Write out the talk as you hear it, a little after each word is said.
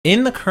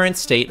In the current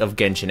state of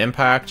Genshin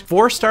Impact,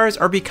 4 stars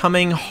are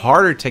becoming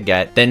harder to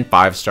get than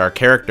 5-star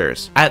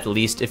characters, at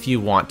least if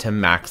you want to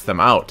max them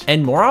out.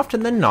 And more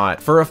often than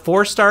not, for a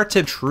 4-star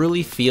to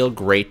truly feel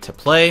great to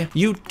play,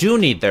 you do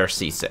need their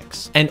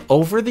C6. And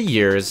over the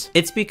years,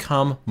 it's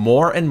become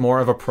more and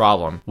more of a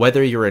problem,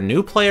 whether you're a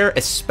new player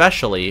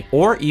especially,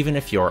 or even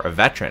if you're a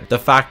veteran. The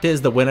fact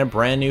is that when a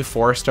brand new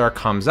 4-star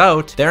comes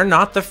out, they're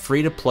not the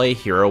free-to-play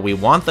hero we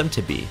want them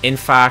to be. In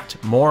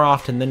fact, more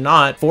often than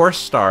not, 4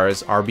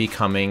 stars are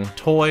becoming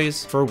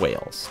toys for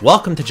whales.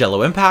 Welcome to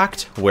Jello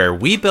Impact, where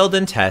we build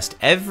and test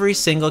every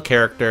single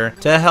character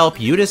to help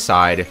you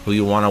decide who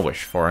you want to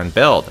wish for and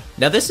build.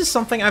 Now, this is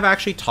something I've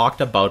actually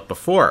talked about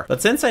before,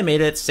 but since I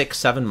made it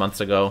 6-7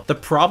 months ago, the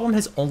problem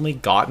has only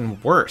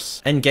gotten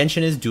worse, and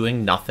Genshin is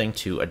doing nothing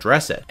to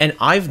address it. And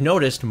I've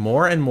noticed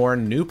more and more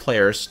new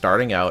players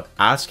starting out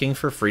asking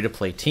for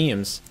free-to-play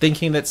teams,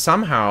 thinking that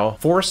somehow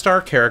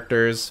 4-star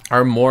characters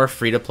are more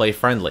free-to-play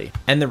friendly.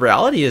 And the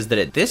reality is that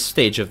at this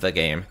stage of the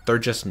game, they're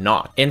just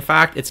not. In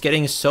fact, it's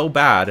getting so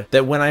bad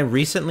that when I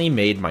recently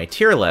made my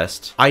tier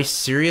list, I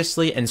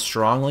seriously and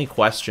strongly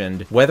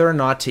questioned whether or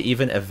not to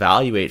even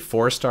evaluate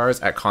 4 stars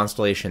at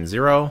Constellation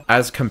 0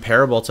 as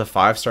comparable to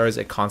 5 stars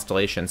at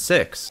Constellation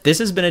 6. This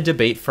has been a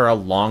debate for a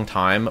long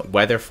time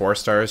whether 4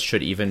 stars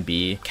should even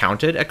be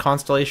counted at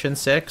Constellation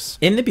 6.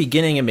 In the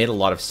beginning, it made a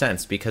lot of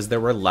sense because there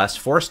were less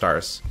 4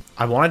 stars.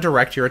 I want to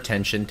direct your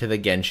attention to the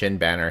Genshin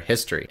banner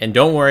history. And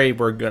don't worry,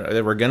 we're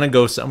gonna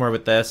go somewhere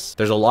with this.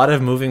 There's a lot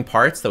of moving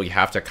parts that we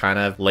have to kind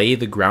of lay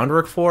the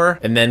groundwork for,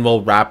 and then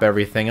we'll wrap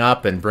everything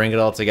up and bring it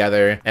all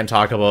together and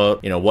talk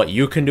about, what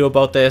you can do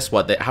about this,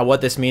 what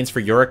this means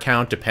for your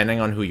account depending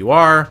on who you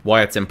are,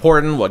 why it's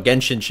important, what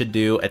Genshin should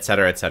do,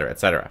 etc, etc,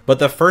 etc. But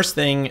the first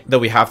thing that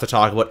we have to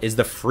talk about is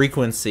the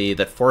frequency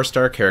that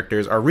 4-star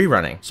characters are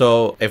rerunning.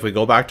 So if we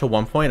go back to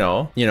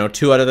 1.0,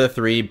 2 out of the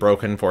 3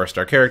 broken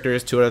 4-star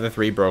characters, 2 out of the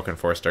 3 broken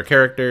 4-star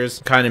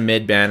characters, kind of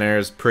mid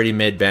banners, pretty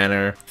mid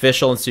banner.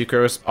 Fischl and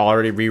Sucrose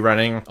already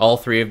rerunning. All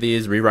 3 of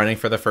these rerunning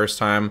for the first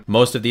time.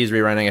 Most of these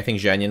rerunning, I think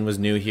Zhenyan was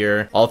new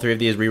here. All 3 of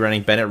these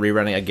rerunning, Bennett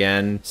rerunning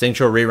again.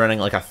 Xingqiu rerunning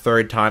like a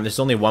 3rd time. This is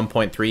only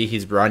 1.3.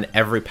 He's run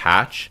every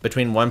patch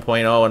between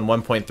 1.0 and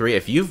 1.3.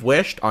 If you've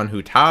wished on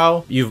Hu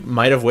Tao, you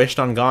might have wished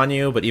on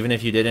Ganyu, but even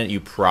if you didn't, you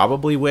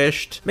probably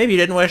wished. Maybe you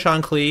didn't wish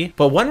on Klee,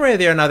 but one way or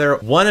the another,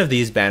 one of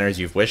these banners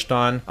you've wished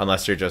on,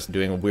 unless you're just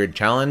doing a weird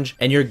challenge,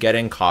 and you're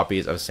getting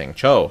copies of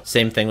Xingqiu.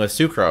 Same thing with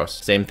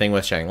Sucrose. Same thing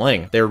with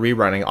Xiangling. They're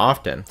rerunning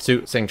often.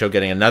 Xingqiu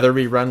getting another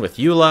rerun with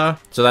Eula.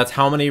 So that's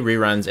how many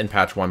reruns in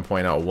patch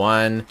 1.0?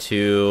 1,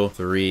 2,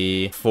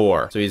 3,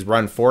 4. So he's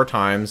run 4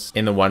 times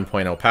in the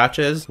 1.0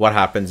 patches. What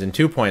happens in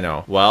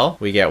 2.0? Well,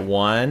 we get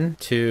 1,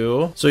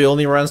 2. So he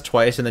only runs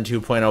twice in the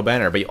 2.0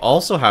 banner, but you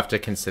also have to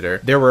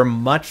consider there were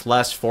much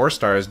less 4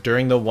 stars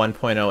during the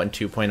 1.0 and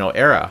 2.0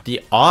 era.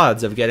 The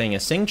odds of getting a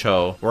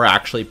Xingqiu were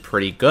actually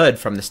pretty good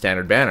from the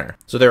standard banner.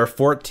 So there were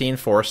 14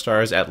 4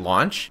 stars at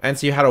launch, and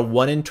so you had a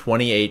 1 in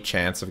 28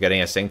 chance of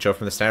getting a Xingqiu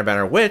from the standard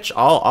banner, which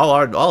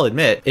I'll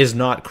admit is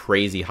not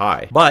crazy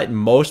high. But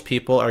most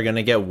people are going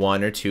to get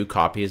 1 or 2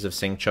 copies of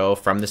Xingqiu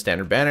from the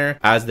standard banner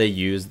as they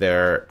use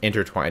their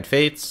intertwined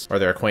fates or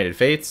their acquainted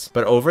fates.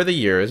 But over the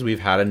years,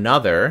 we've had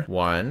another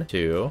 1,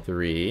 2,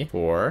 3,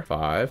 4,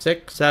 5,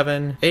 6,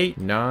 7, 8,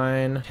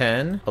 9,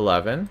 10,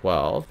 11,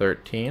 12,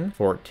 13,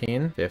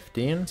 14,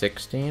 15,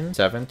 16,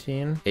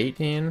 17,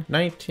 18,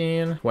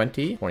 19,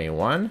 20,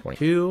 21,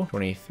 22,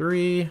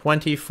 23,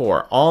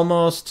 24.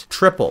 Almost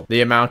triple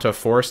the amount of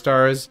 4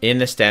 stars in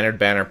the standard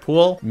banner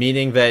pool,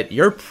 meaning that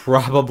you're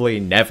probably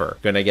never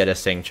going to get a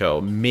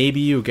Xingqiu. Maybe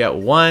you get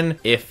 1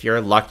 if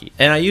you're lucky.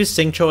 And I use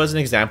Xingqiu as an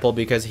example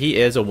because he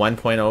is a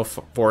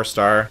 1.0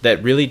 4-star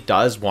that really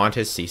does want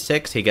his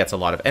C6. He gets a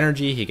lot of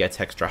energy, he gets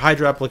extra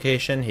Hydra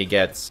application, he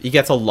gets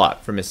a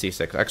lot from his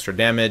C6, extra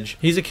damage.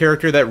 He's a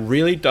character that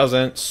really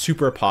doesn't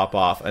super pop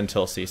off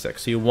until C6,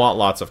 so you want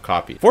lots of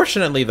copies.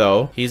 Fortunately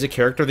though, he's a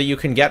character that you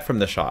can get from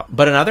the shop.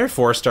 But another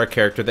 4-star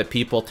character that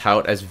people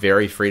tout as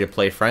very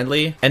free-to-play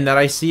friendly, and that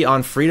I see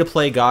on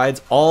free-to-play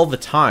guides all the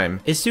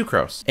time, is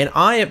Sucrose.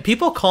 And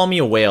people call me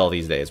a whale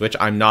these days, which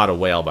I'm not a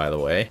whale, by the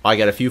way. I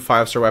get a few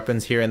 5-star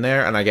weapons here and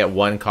there, and I get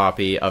 1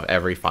 copy of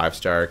every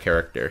 5-star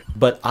character.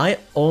 But I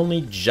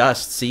only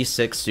just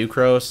C6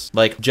 Sucrose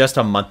like just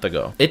a month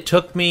ago. It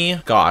took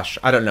me, gosh,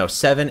 I don't know,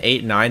 7,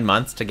 8, 9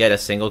 months to get a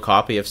single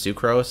copy of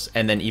Sucrose,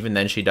 and then even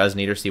then she does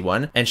need her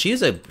C1. And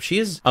she's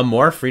a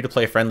more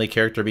free-to-play friendly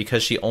character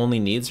because she only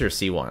needs her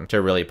C1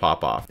 to really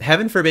pop off.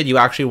 Heaven forbid you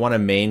actually want to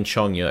main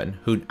Chongyun,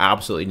 who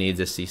absolutely needs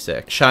a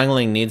C6.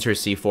 Xiangling needs her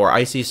C4.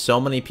 I see so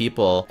many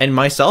people, and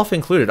myself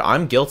included,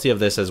 I'm guilty of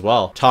this as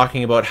well,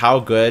 talking about how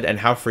good and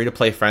how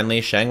free-to-play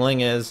friendly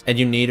Xiangling is, and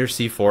you need her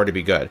C4 to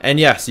be good. And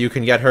yes, you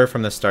can get her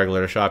from the Star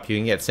Glitter shop, you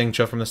can get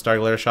Xingqiu from the Star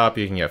Glitter shop,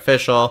 you can get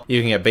Fischl,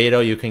 you can get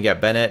Beidou, you can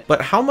get Bennett,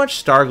 but how much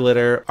Star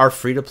Glitter are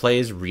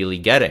free-to-plays really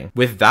getting?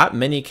 With that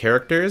many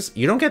characters,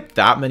 you don't get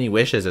that many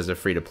wishes as a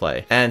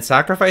free-to-play, and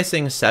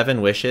sacrificing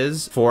 7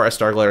 wishes for a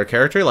Star Glitter glitter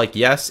character, like,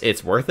 yes,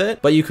 it's worth it,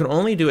 but you can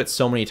only do it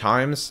so many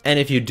times. And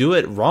if you do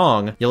it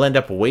wrong, you'll end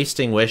up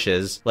wasting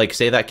wishes. Like,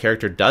 say that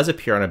character does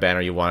appear on a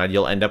banner you wanted,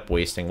 you'll end up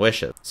wasting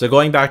wishes. So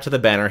going back to the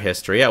banner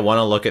history, I want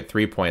to look at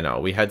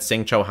 3.0. We had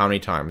Xingqiu how many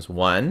times?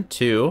 1,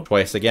 2,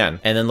 twice again.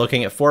 And then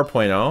looking at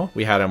 4.0,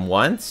 we had him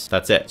once.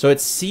 That's it. So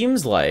it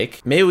seems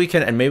like maybe we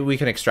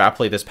can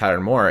extrapolate this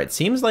pattern more. It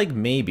seems like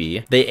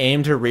maybe they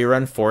aim to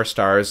rerun 4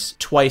 stars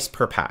twice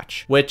per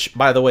patch, which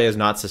by the way is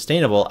not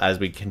sustainable as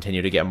we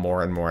continue to get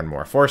more and more and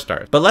more 4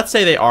 stars. But let's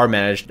say they are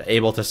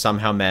able to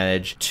somehow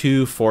manage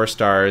 2 4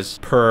 stars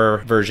per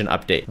version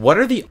update. What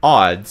are the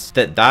odds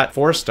that that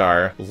 4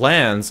 star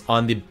lands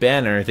on the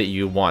banner that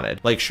you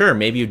wanted? Like, sure,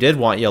 maybe you did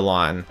want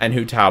Yelan and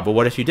Hu Tao, but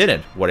what if you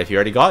didn't? What if you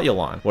already got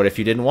Yelan? What if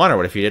you didn't want her?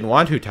 What if you didn't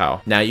want Hu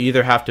Tao? Now you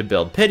either have to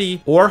build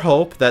pity or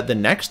hope that the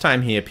next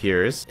time he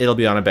appears, it'll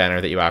be on a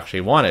banner that you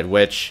actually wanted,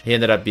 which he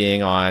ended up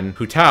being on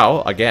Hu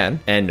Tao again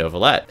and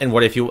Novelette. And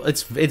what if you,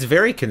 it's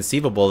very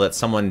conceivable that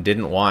someone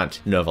didn't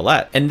want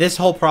Novelette. And this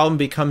whole problem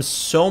becomes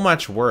so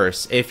much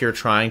worse if you're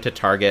trying to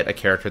target a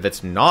character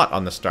that's not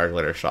on the Star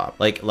Glitter shop.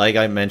 Like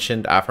I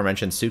mentioned,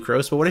 aforementioned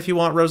Sucrose, but what if you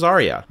want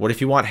Rosaria? What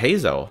if you want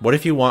Hazo? What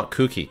if you want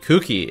Kuki?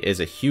 Kuki is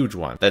a huge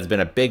one that's been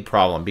a big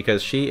problem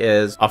because she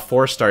is a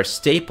 4-star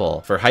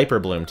staple for Hyper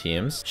Bloom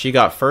teams. She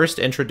got first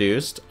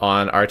introduced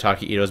on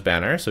Arataki Ito's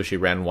banner, so she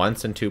ran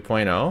once in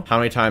 2.0. How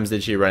many times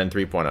did she run in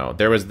 3.0?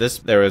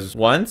 There was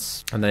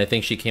once, and then I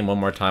think she came one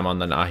more time on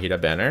the Nahida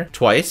banner,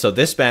 twice. So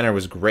this banner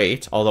was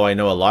great, although I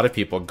know a lot of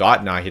people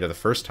got Nahida the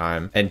first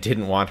time and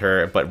didn't want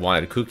her but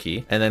wanted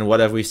Kuki. And then what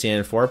have we seen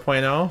in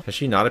 4.0? Has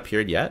she not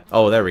appeared yet?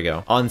 Oh, there we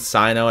go. On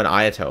Sino and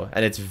Ayato.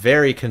 And it's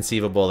very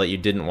conceivable that you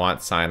didn't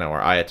want Sino or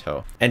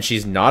Ayato. And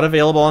she's not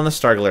available on the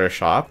Star Glitter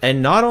shop.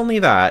 And not only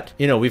that,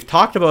 you know, we've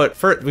talked about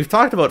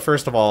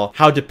first of all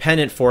how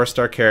dependent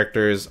 4-star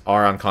characters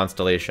are on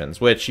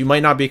constellations, which you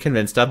might not be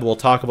convinced of, but we'll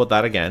talk about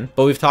that again.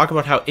 But we've talked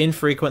about how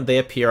infrequent they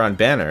appear on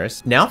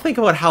banners. Now think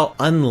about how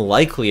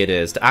unlikely it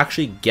is to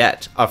actually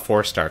get a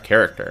 4-star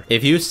character.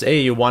 If you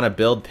say you want to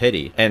build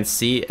pity and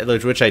see,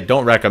 which I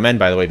don't recommend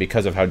by the way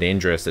because of how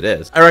dangerous it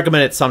is. I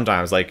recommend it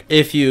sometimes, like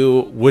if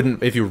you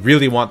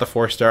really want the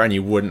 4-star and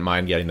you wouldn't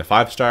mind getting the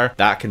 5-star,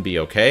 that can be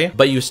okay.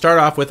 But you start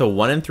off with a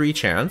 1 in 3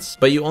 chance,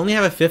 but you only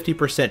have a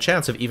 50%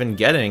 chance of even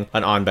getting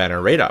an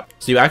on-banner rate up.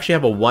 So you actually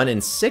have a 1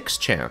 in 6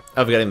 chance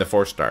of getting the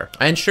 4-star.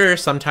 And sure,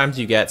 sometimes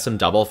you get some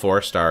double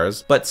 4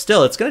 stars, but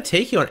still it's going to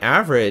take you on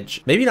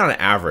average, maybe not an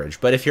average,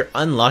 but if you're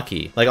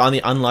unlucky, like on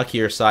the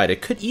unluckier side,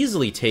 it could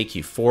easily take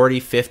you 40,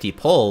 50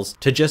 pulls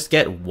to just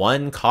get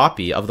 1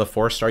 copy of the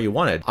 4-star you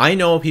wanted. I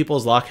know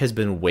people's luck has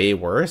been way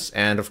worse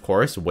and of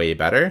course way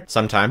better.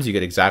 Sometimes you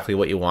get exactly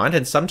what you want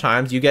and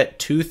sometimes you get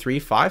 2, 3,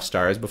 5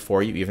 stars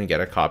before you even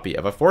get a copy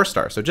of a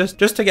 4-star. So just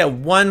to get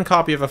 1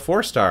 copy of a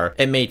 4-star,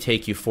 it may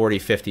take you 40,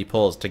 50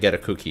 pulls to get a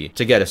Kuki,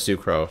 to get a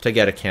Sucro, to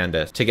get a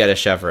Candace, to get a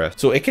Chevra.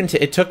 So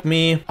it took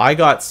me, I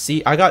got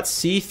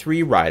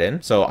C3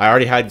 Raiden, so I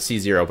already had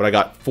C0, but I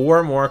got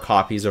 4 more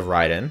copies of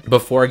Raiden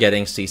before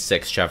getting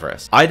C6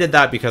 Chevrolet. I did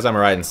that because I'm a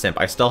Raiden simp.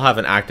 I still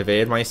haven't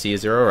activated my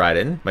C0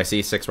 Raiden, my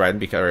C6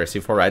 Raiden, or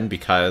C4 Raiden,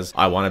 because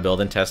I want to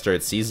build and test her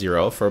at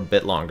C0 for a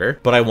bit longer,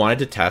 but I wanted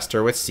to test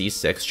her with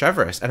C6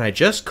 Chevrolet, and I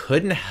just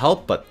couldn't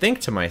help but think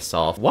to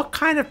myself, what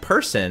kind of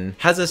person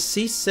has a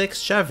C6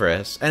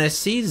 Chevrolet and a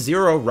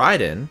C0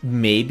 Raiden?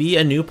 Maybe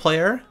a new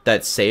player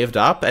that saved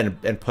up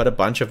and put a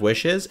bunch of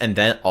wishes and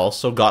then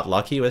also got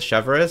lucky with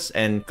Chevrolet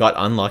and got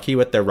unlucky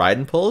with their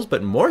Raiden pulls,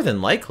 but more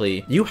than likely,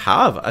 if you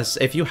have a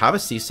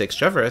C6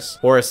 Chevrolet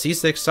or a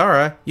C6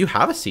 Sara, you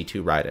have a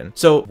C2 Raiden.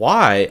 So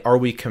why are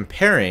we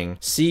comparing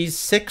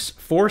C6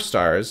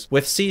 4-stars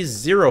with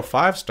C0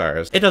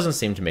 5-stars? It doesn't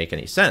seem to make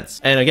any sense.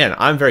 And again,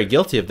 I'm very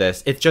guilty of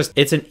this.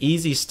 It's an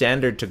easy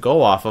standard to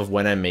go off of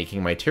when I'm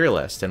making my tier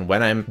list and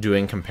when I'm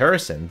doing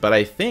comparison. But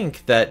I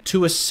think that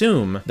to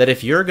assume that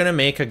if you're going to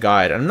make a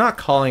guide, I'm not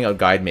calling out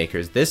guide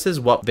makers. This is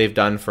what they've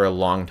done for a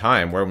long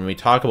time, where when we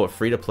talk about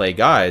free-to-play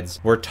guides,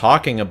 we're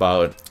talking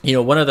about, you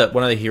know, one of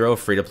the hero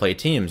free-to-play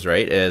teams,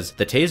 right, is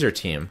the Taser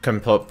team,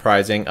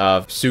 comprising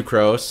of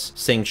Sucrose,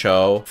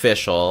 Xingqiu,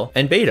 Fischl,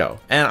 and Beidou.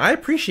 And I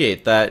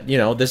appreciate that, you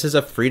know, this is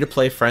a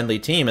free-to-play friendly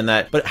team and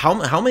that, but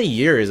how many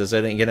years is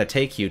it going to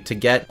take you to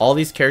get all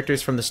these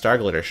characters from the Star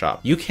Glitter shop?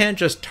 You can't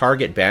just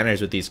target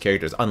banners with these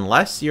characters.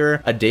 Unless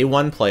you're a day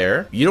 1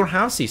 player, you don't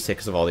have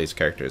C6 of all these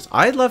characters.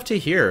 I'd love to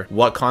hear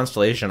what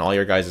constellation all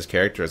your guys'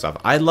 characters of.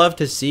 I'd love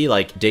to see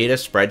like data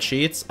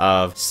spreadsheets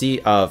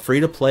of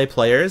free-to-play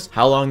players,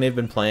 how long they've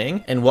been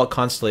playing, and what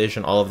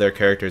constellation all of their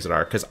characters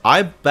are. Because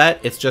I bet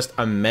it's just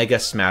a mega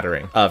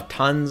smattering of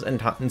tons and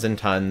tons and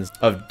tons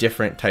of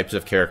different types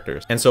of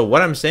characters. And so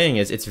what I'm saying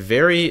is it's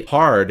very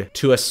hard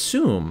to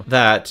assume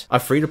that a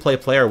free-to-play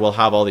player will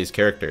have all these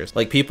characters.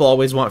 Like, people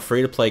always want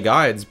free-to-play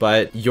guides,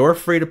 but your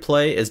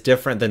free-to-play is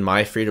different than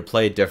my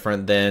free-to-play,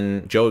 different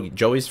than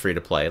Joey's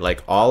free-to-play.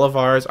 Like, all of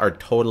ours are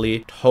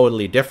totally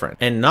different.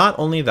 And not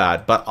only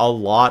that, but a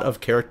lot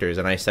of characters,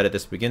 and I said at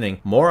this beginning,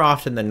 more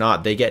often than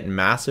not, they get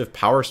massive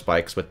power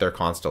spikes with their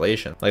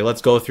constellation. Like,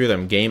 let's go through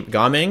them.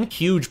 Gaming,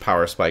 huge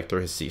power spike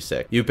through his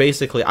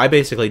C6. I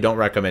basically don't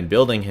recommend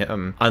building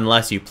him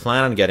unless you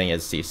plan on getting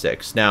his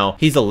C6. Now,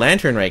 he's a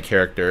Lantern Rite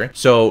character,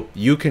 so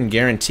you can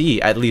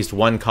guarantee at least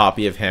one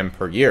copy of him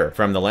per year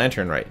from the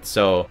Lantern Rite.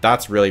 So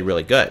that's really,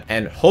 really good.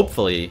 And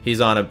hopefully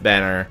he's on a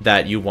banner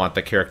that you want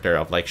the character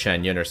of, like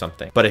Shen Yun or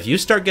something. But if you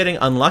start getting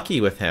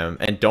unlucky with him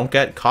and don't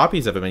get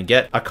copies of him and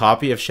get a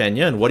copy of Shen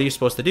Yun, what are you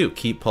supposed to do?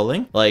 Keep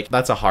pulling? Like,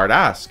 that's a hard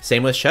ask.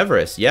 Same with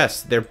Chevreuse.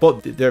 Yes,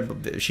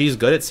 she's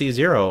good at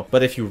C0,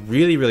 but if you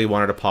really, really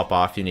want her to pop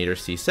off, you need her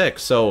C6.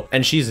 So,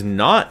 and she's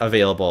not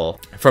available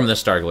from the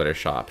Star Glitter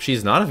shop.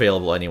 She's not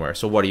available anywhere.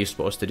 So what are you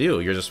supposed to do?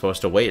 You're just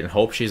supposed to wait and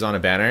hope she's on a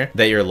banner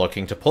that you're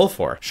looking to pull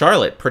for.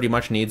 Charlotte pretty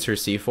much needs her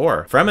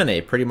C4.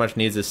 Fremine pretty much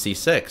needs a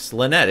C6.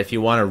 Lynette, if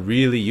you want to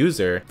really use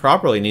her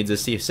properly, needs a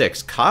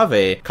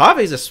C6.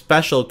 Kave's a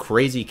special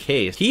crazy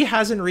case. He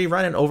hasn't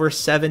rerun in over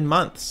 7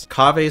 months.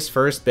 Kave's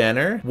first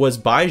banner was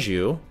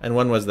Baiju, and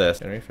when was this?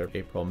 January, February,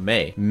 April,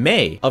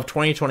 May of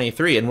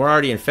 2023, and we're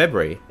already in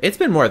February. It's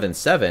been more than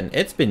 7.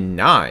 It's been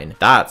 9.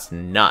 That's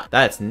nuts.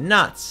 That's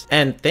nuts.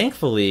 And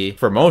thankfully,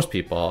 for most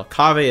people,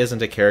 Kave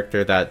isn't a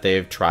character that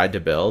they've tried to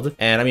build.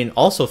 And I mean,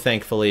 also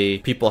thankfully,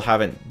 people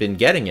haven't been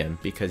getting him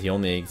because he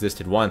only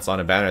existed once on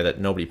a banner that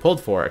nobody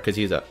pulled for because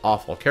he's an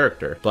awful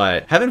character.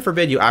 But heaven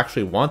forbid you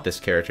actually want this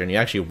character and you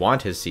actually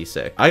want his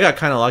C6. I got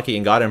kind of lucky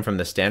and got him from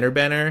the standard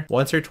banner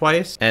once or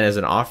twice and as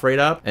an off rate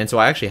up. And so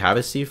I actually have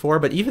his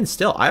C4, but even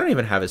still, I don't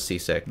even have his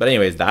C6. But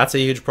anyways, that's a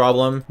huge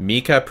problem.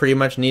 Mika pretty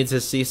much needs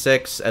his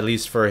C6, at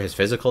least for his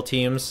physical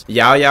teams.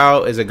 Yao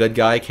Yao is a good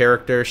guy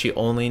character. She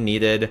only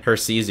needed her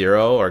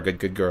C0 or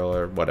good girl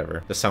or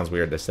whatever. This sounds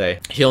weird to say.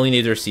 She only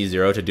needs her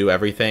C0 to do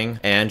everything.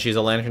 And she's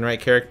a Lantern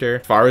Rite character.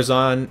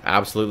 Farazan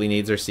absolutely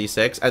needs her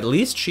C6. At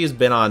least she's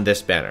been on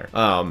this banner.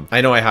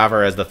 I know I have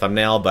her as the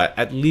thumbnail, but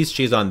at least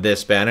she's on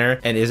this banner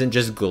and isn't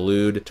just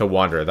glued to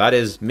Wanderer. That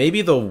is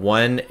maybe the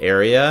one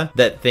area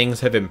that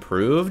things have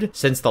improved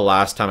since the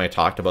last time I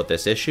talked about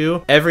this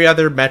issue. Every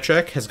other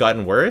metric has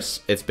gotten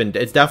worse. It's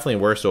definitely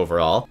worse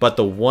overall, but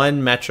the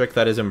one metric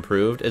that has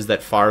improved is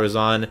that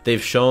Farazan,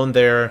 they've shown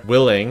they're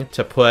willing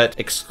to put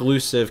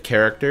exclusive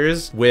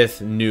characters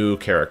with new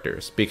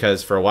characters,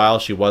 because for a while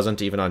she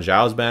wasn't even on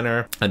Zhao's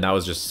banner and that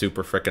was just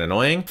super freaking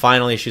annoying.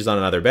 Finally, she's on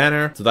another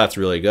banner, so that's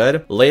really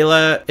good.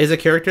 Layla is a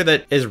character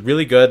that is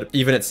really good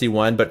even at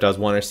C1, but does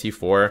want her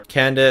C4.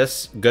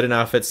 Candace, good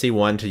enough at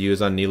C1 to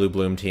use on Nilou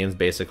Bloom teams,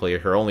 basically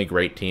her only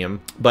great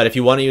team. But if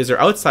you want to use her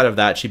outside of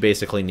that, she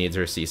basically needs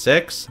her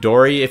C6.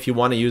 Dory, if you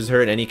want to use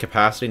her in any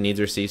capacity, needs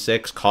her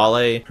C6.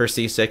 Kale, her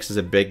C6 is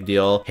a big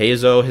deal.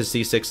 Hazo, his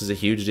C6 is a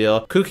huge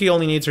deal. Kuki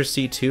only needs her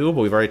C2,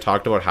 but we've already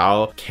talked about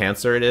how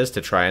cancer it is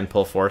to try and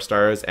pull 4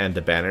 stars, and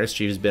the banners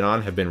she's been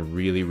on have been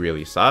really,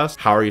 really sus.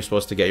 How are you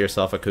supposed to get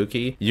yourself a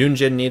Kuki?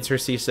 Yunjin needs her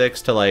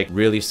C6 to like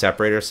really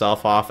separate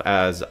herself off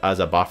as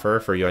a buffer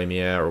for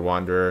Yoimiya or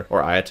Wanderer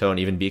or Ayato and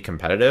even be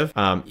competitive.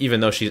 Even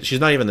though she's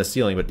not even the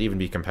ceiling, but even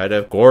be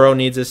competitive. Goro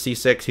needs his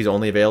C6. He's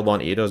only available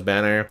on Ito's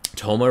banner.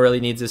 Toma really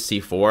needs his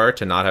C4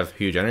 to not have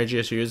huge energy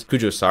issues.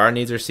 Kujosara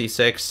needs her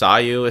C6.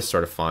 Sayu is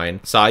sort of fine.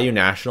 Sayu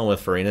National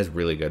with Farina is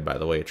really good, by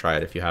the way. Try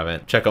it if you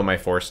haven't. Check out my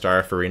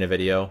 4-star Farina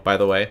video, by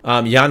the way.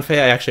 Yanfei,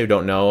 I actually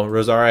don't know.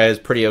 Rosaria is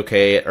pretty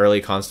okay at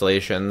early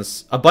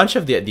constellations. A bunch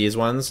of these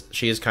ones,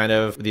 these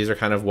are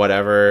kind of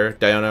whatever.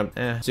 Diona,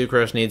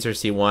 Sucrose needs her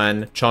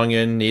C1.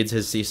 Chongyun needs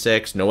his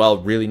C6. Noelle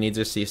really needs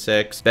her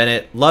C6.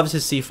 Bennett loves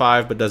his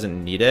C5, but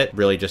doesn't need it.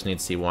 Really just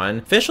needs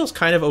C1. Fischl's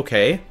kind of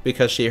okay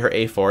because her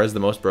A4 is the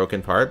most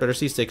broken part, but her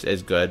C6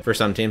 is good for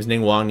some teams.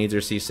 Ning Wang needs her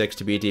C6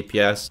 to be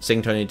DPS.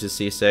 Singto needs his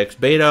C6.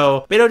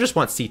 Beidou just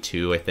wants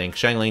C2, I think.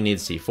 Shangling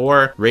needs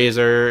C4.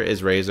 Razor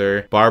is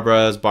Razor.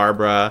 Barbara is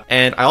Barbara.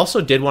 And I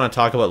also did want to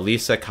talk about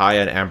Lisa,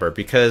 Kaya, and Amber,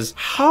 because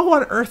how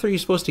on earth are you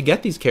supposed to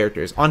get these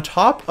characters? On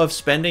top of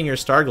spending your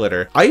Star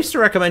Glitter, I used to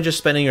recommend just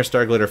spending your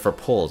Star Glitter for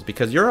pulls,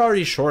 because you're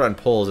already short on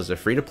pulls as a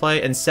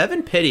free-to-play, and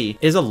 7 pity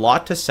is a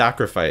lot to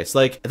sacrifice.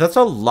 Like, that's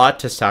a lot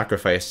to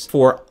sacrifice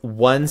for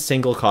one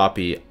single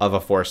copy of a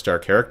 4-star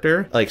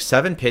character. Like,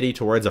 7 pity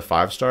towards a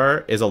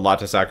 5-star is a lot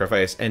to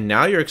sacrifice, and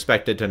now you're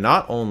expected to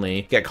not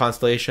only get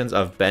constellations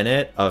of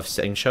Bennett, of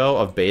Singshou,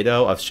 of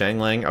Beidou, of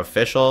Shangling, of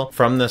Fischl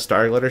from the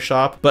Star Glitter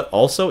shop, but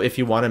also if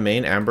you want to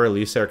main Amber,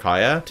 Lisa, or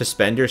Kaya, to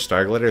spend your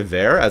Star Glitter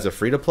there as a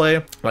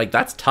free-to-play, like,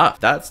 that's tough.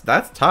 That's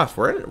tough.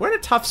 We're in a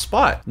tough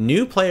spot.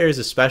 New players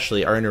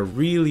especially are in a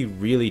really,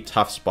 really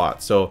tough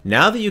spot. So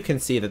now that you can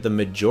see that the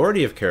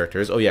majority of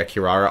characters, oh yeah,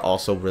 Kirara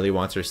also really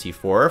wants her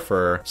C4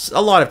 for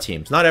a lot of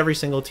teams, not every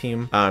single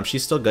team.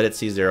 She's still good at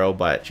C0,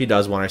 but she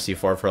does want her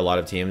C4 for a lot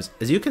of teams.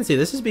 As you can see,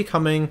 this is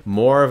becoming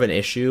more of an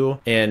issue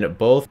in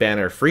both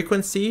banner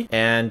frequency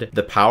and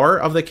the power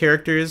of the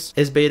characters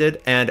is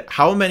baited and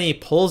how many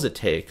pulls it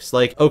takes.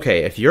 Like,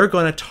 okay, if you're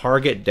going to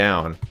target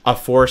down a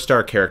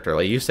 4-star character,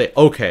 like you say,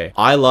 okay,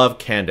 I love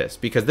Candace,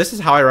 because this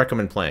is how I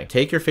recommend playing.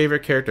 Take your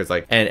favorite characters,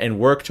 like, and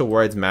work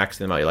towards maxing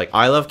them out. Like,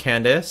 I love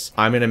Candace.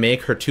 I'm going to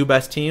make her 2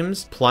 best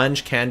teams,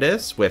 plunge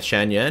Candace with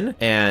Shen Yun,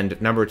 and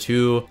number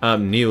 2,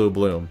 Nilou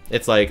Bloom.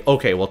 It's like,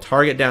 okay, well,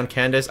 target down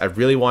Candace. I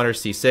really want her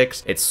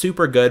C6. It's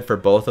super good for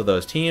both of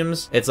those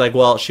teams. It's like,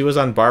 well, she was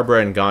on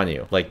Barbara and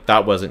Ganyu. Like,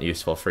 that wasn't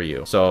useful for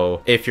you. So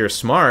So if you're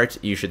smart,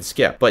 you should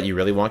skip, but you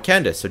really want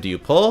Candace. So do you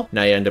pull?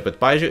 Now you end up with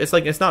Baiju. It's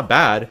like, it's not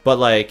bad, but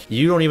like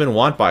you don't even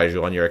want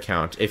Baiju on your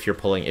account if you're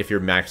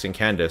maxing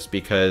Candace,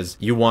 because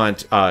you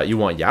want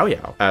Yao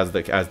Yao as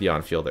the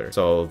on-fielder.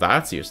 So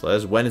that's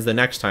useless. When is the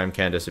next time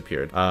Candace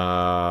appeared?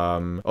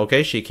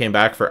 Okay, she came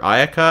back for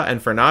Ayaka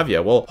and for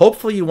Navia. Well,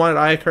 hopefully you wanted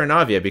Ayaka or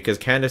Navia, because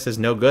Candace is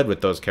no good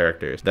with those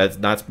characters. That's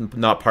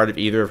not part of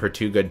either of her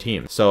two good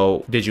teams.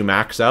 So did you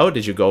max out?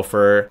 Did you go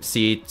for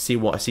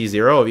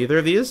C0 of either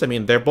of these? I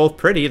mean, they're both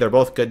pretty, they're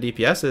both good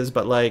DPSs,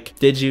 but like,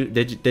 did you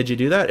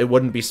do that? It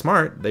wouldn't be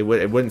smart. It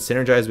wouldn't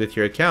synergize with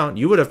your account.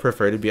 You would have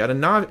preferred to be on a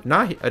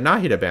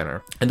Nahida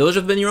banner. And those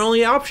have been your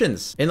only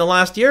options in the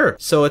last year.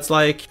 So it's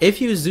like,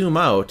 if you zoom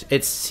out,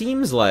 it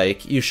seems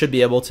like you should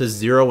be able to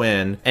zero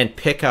in and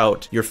pick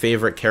out your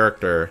favorite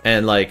character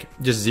and like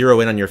just zero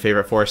in on your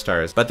favorite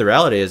 4-stars. But the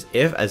reality is,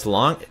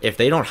 if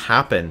they don't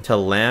happen to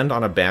land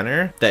on a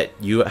banner that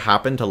you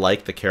happen to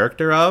like the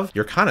character of,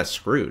 you're kind of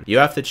screwed. You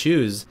have to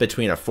choose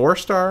between a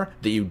 4-star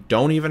that you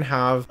don't even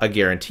have a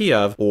guarantee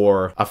of,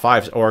 or a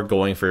 5, or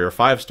going for your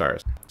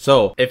 5-stars.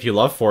 So if you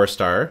love a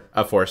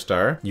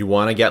 4-star, you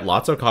want to get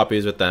lots of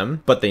copies with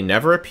them, but they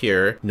never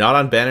appear, not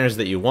on banners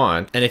that you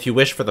want. And if you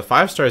wish for the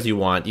 5-stars you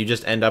want, you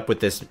just end up with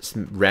this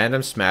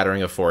random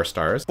smattering of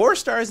 4-stars.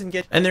 4-stars and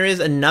get. And there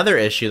is another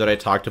issue that I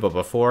talked about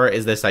before,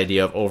 is this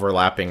idea of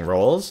overlapping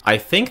roles. I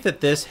think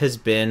that this has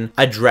been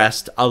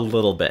addressed a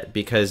little bit,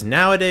 because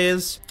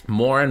nowadays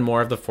more and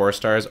more of the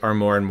 4-stars are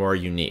more and more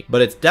unique.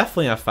 But it's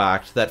definitely a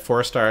fact that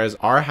 4-stars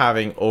are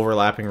having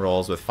overlapping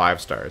roles with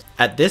 5-stars.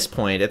 At this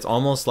point, it's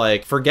almost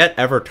like, forget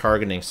ever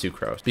targeting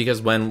Sucrose,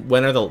 because when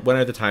are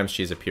the times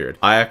she's appeared?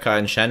 Ayaka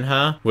and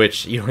Shenhe,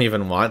 which you don't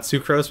even want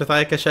Sucrose with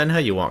Ayaka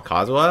Shenhe, you want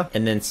Kazuha.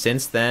 And then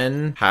since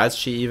then, has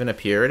she even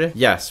appeared?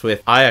 Yes,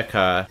 with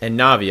Ayaka and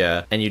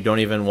Navia, and you don't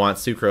even want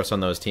Sucrose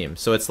on those teams.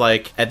 So it's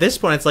like, at this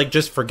point, it's like,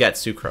 just forget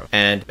Sucrose.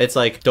 And it's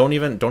like, don't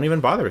even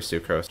bother with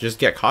Sucrose. Just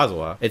get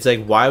Kazuha. It's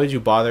like, why would you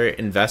bother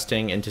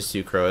investing into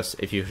Sucrose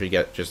if you should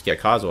just get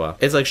Kazuha?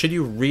 It's like, should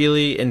you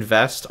really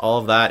invest all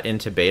of that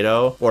into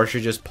Beto, or should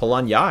you just pull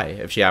on Yai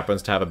if she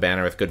happens to have a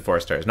banner with good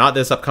 4-stars? Not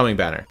this upcoming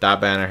banner.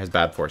 That banner has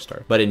bad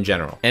 4-stars, but in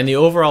general. And the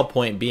overall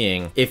point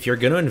being, if you're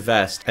going to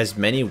invest as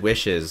many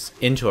wishes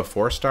into a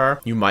 4-star,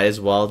 you might as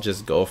well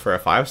just go for a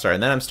 5-star.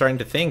 And then I'm starting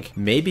to think,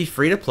 maybe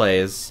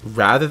free-to-plays,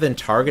 rather than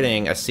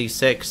targeting a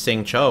C6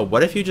 Sing Cho,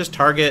 what if you just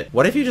target a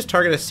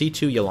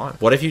C2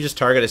 Yelan? What if you just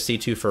target a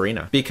C2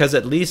 Farina? Because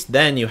at least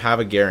then you have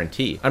a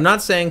guarantee. I'm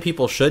not saying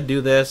people should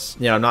do this.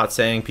 You know, I'm not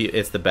saying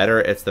it's the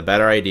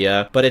better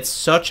idea, but it's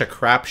such a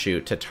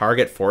crapshoot to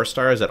target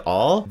 4-stars at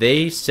all.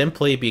 They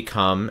simply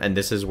become, and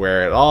this is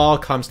where it all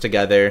comes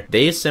together,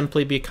 they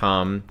simply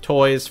become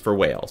toys for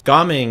whales.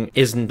 Gaming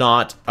is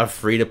not a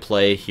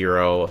free-to-play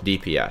hero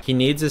DPS. He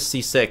needs a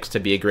C6 to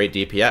be a great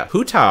DPS.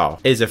 Hu Tao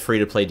is a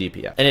free-to-play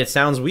DPS. And it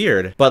sounds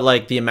weird, but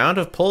like the amount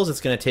of pulls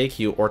it's going to take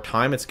you, or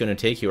time it's going to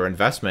take you, or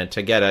investment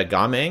to get a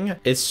Gaming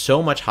is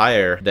so much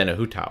higher than a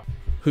Hu Tao.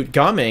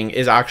 Gaming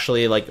is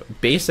actually like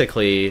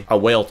basically a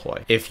whale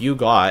toy. If you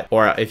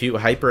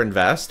hyper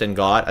invest and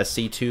got a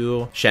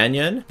C2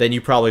 Shanyan, then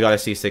you probably got a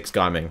C6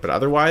 Gaming, but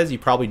otherwise you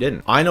probably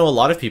didn't. I know a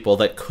lot of people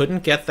that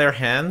couldn't get their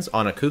hands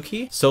on a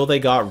Kuki, so they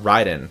got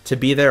Raiden to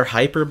be their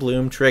hyper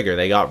bloom trigger.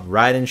 They got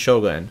Raiden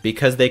Shogun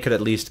because they could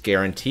at least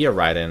guarantee a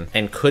Raiden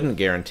and couldn't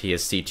guarantee a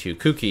C2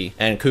 Kuki,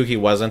 and Kuki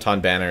wasn't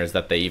on banners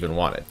that they even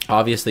wanted.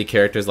 Obviously,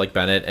 characters like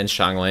Bennett and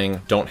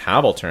Xiangling don't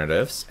have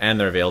alternatives, and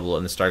they're available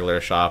in the Star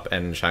Glitter shop,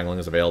 and Xiangling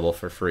is available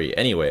for free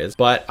anyways.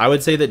 But I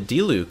would say that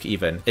Diluc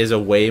even is a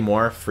way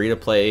more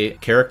free-to-play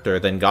character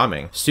than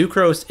Gaming.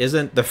 Sucrose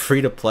isn't the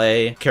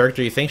free-to-play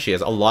character you think she is.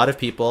 A lot of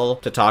people,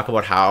 to talk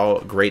about how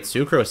great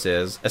Sucrose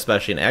is,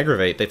 especially in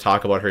Aggravate, they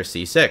talk about her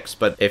C6.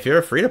 But if you're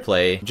a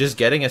free-to-play, just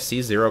getting a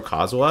C0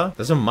 Kazuha,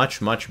 that's a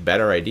much, much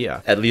better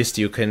idea. At least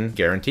you can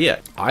guarantee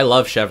it. I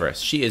love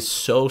Chevreuse. She is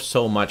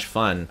so much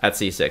fun at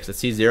C6. At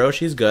C0,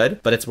 she's good,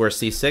 but it's where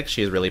C6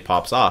 she really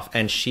pops off.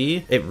 And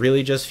it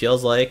really just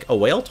feels like a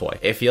whale toy.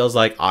 It feels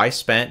like I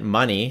spent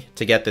money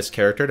to get this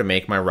character to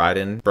make my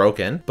Raiden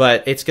broken,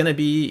 but it's going to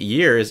be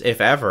years,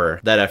 if ever,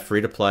 that a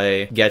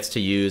free-to-play gets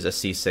to use a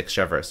C6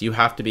 Chevreuse. You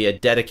have to be a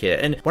dedicated,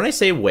 and when I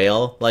say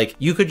whale, like,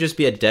 you could just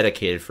be a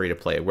dedicated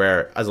free-to-play,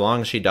 where as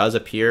long as she does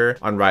appear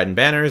on Raiden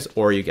banners,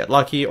 or you get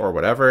lucky, or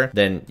whatever,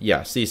 then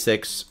yeah,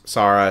 C6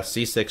 Sara,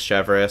 C6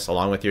 Chevreuse,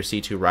 along with your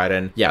C2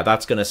 Raiden, yeah,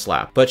 that's going to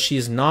slap. But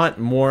she's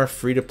not more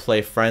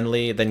free-to-play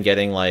friendly than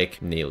getting, like,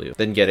 Nilou,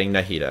 than getting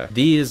Nahida.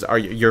 These are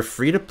your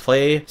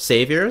free-to-play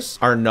saviors,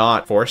 are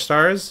not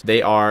 4-stars,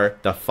 they are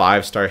the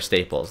 5-star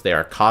staples. They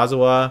are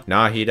Kazuha,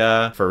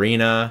 Nahida,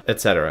 Farina,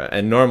 etc.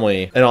 And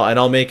normally, and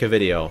I'll make a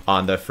video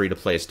on the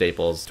free-to-play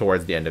staples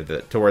towards the end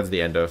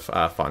of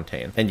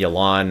Fontaine and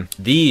Yelan.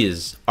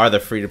 These are the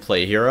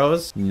free-to-play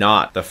heroes,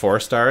 not the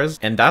 4-stars,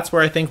 and that's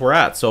where I think we're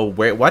at. So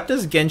what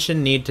does Genshin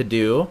need to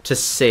do to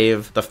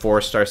save the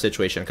 4-star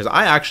situation? Because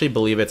I actually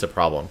believe it's a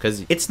problem,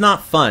 because it's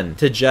not fun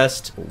to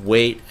just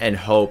wait and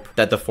hope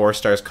that the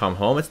 4-stars come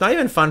home. It's not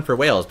even fun for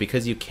whales,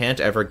 because you can't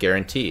ever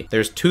guarantee.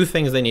 There's two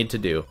things they need to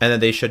do, and that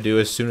they should do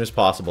as soon as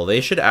possible.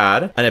 They should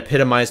add an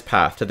epitomized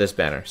path to this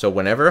banner. So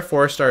whenever a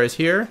 4-star is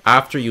here,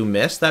 after you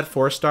miss that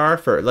 4-star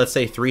for, let's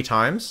say, 3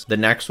 times, the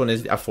next one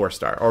is a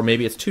 4-star, or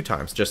maybe it's 2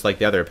 times, just like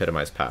the other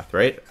epitomized path,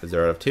 right?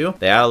 0 out of 2.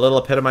 They add a little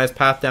epitomized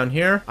path down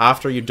here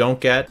after you don't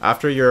get,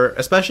 after you're,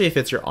 especially if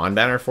it's your on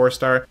banner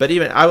 4-star, but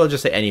even I will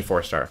just say any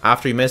 4-star.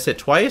 After you miss it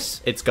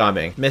twice, it's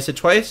gaming. Miss it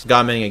twice,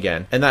 gaming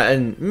again.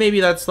 And maybe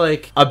that's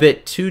like a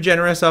bit too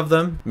generous of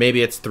them.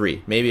 Maybe it's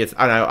 3. Maybe it's,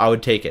 I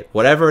would take it.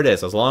 Whatever it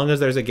is, as long as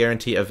there's a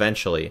guarantee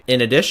eventually.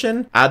 In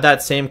addition, add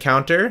that same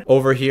counter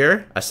over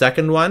here, a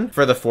second one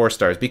for the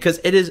 4-stars, because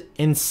it is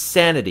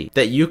insanity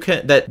that you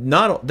can, that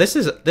not, this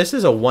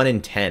is a 1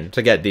 in 10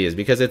 to get these,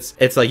 because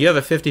it's like you have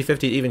a 50-50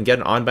 to even get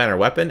an on banner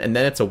weapon, and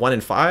then it's a 1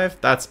 in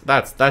 5.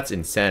 That's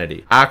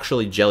insanity.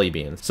 Actually jelly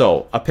beans.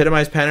 So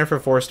epitomized banner for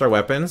 4-star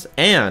weapons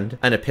and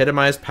an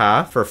epitomized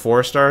path for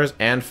 4-stars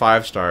and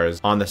 5-stars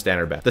on the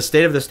standard banner. The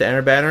state of the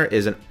standard banner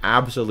is an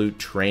absolute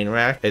train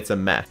wreck. It's a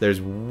mess.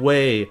 There's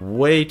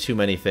way too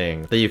many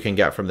things that you can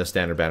get from the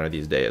standard banner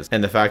these days,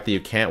 and the fact that you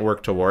can't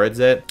work towards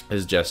it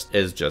is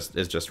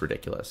just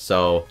ridiculous.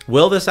 So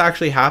will this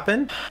actually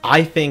happen?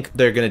 I think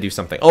they're gonna do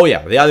something. Oh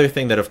yeah, the other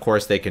thing that of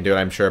course they can do, and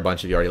I'm sure a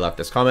bunch of you already left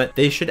this comment,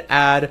 they should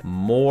add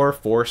more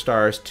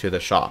 4-stars to the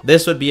shop.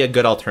 This would be a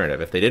good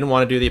alternative. If they didn't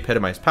want to do the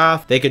epitomized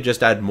path, they could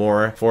just add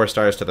more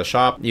 4-stars to the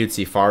shop. You'd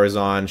see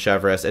Farazan,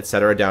 Chevreuse,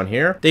 etc. down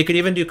here. They could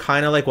even do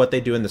kind of like what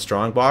they do in the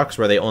strong box,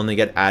 where they only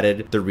get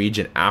added the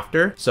region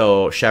after.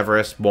 So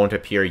Chevreuse won't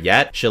appear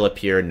yet. She'll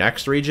appear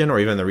next region or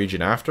even the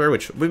region after,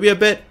 which would be a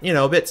bit, you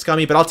know, a bit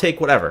scummy, but I'll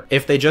take whatever.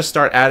 If they just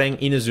start adding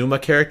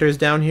Inazuma characters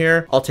down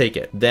here, I'll take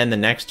it. Then the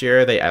next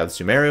year they add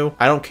Sumeru.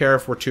 I don't care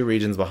if we're 2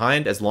 regions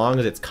behind, as long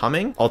as it's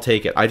coming, I'll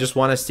take it. I just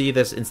want to see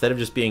this, instead of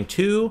just being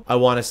 2, I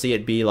want to see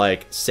it be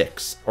like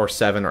 6 or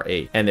 7 or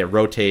 8, and it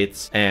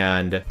rotates,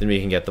 and then we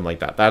can get them like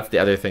that. That's the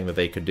other thing that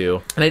they could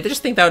do. And I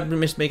just think that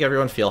would just make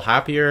everyone feel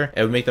happier.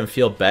 It would make them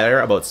feel better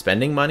about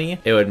spending money.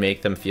 It would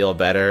make them feel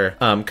better,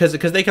 because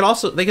they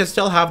could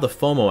still have the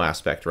FOMO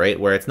aspect, right?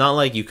 Where it's not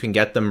like you can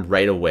get them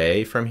right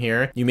away from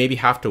here. You maybe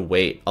have to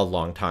wait a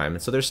long time.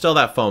 And so there's still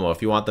that FOMO.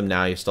 If you want them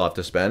now, you still have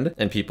to spend,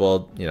 and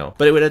people, you know,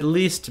 but it would at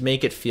least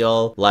make it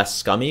feel less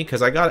scummy,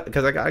 because I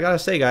gotta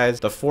say, guys,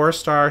 the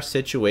 4-star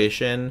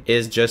situation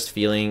is just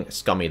feeling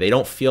scummy. They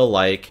don't feel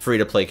like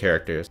free-to-play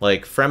characters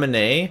like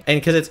Fremine, and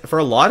because it's, for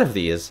a lot of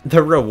these,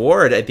 the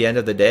reward at the end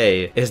of the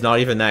day is not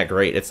even that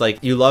great. It's like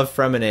you love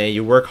Fremine,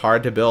 you work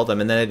hard to build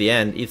them, and then at the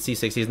end, each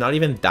C60 is not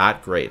even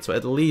that great. So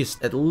at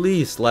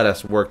least let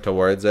us work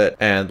towards it,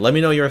 and let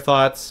me know your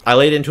thoughts. I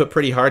laid into it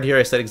pretty hard here.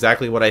 I said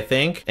exactly what I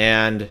think,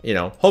 and you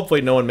know,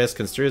 hopefully no one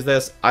misconstrues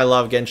this. I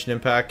love Genshin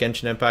Impact.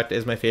 Genshin Impact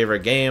is my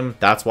favorite game.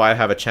 That's why I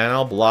have a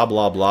channel, blah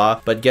blah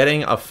blah. But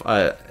getting a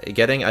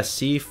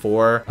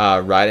C4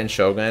 Raiden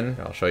Shogun,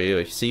 I'll show you,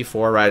 a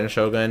C4 Raiden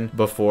Shogun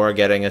before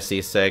getting a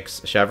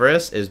C6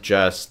 Chevreuse is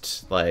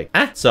just like,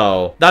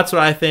 So that's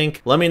what I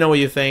think. Let me know what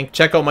you think.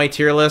 Check out my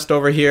tier list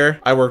over here.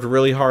 I worked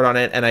really hard on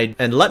it,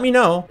 and let me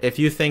know if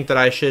you think that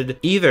I should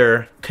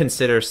either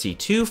consider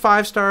C2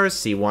 5-stars,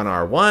 C1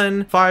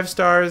 R1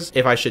 5-stars,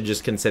 if I should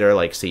just consider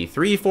like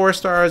C3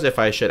 4-stars, if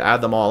I should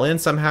add them all in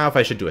somehow, if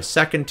I should do a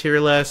second tier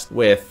list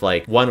with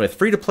like one with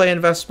free-to-play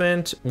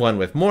investment, one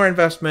with more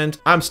investment.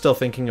 I'm still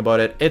thinking about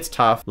it. It's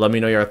tough. Let me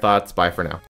know your thoughts. Bye for now.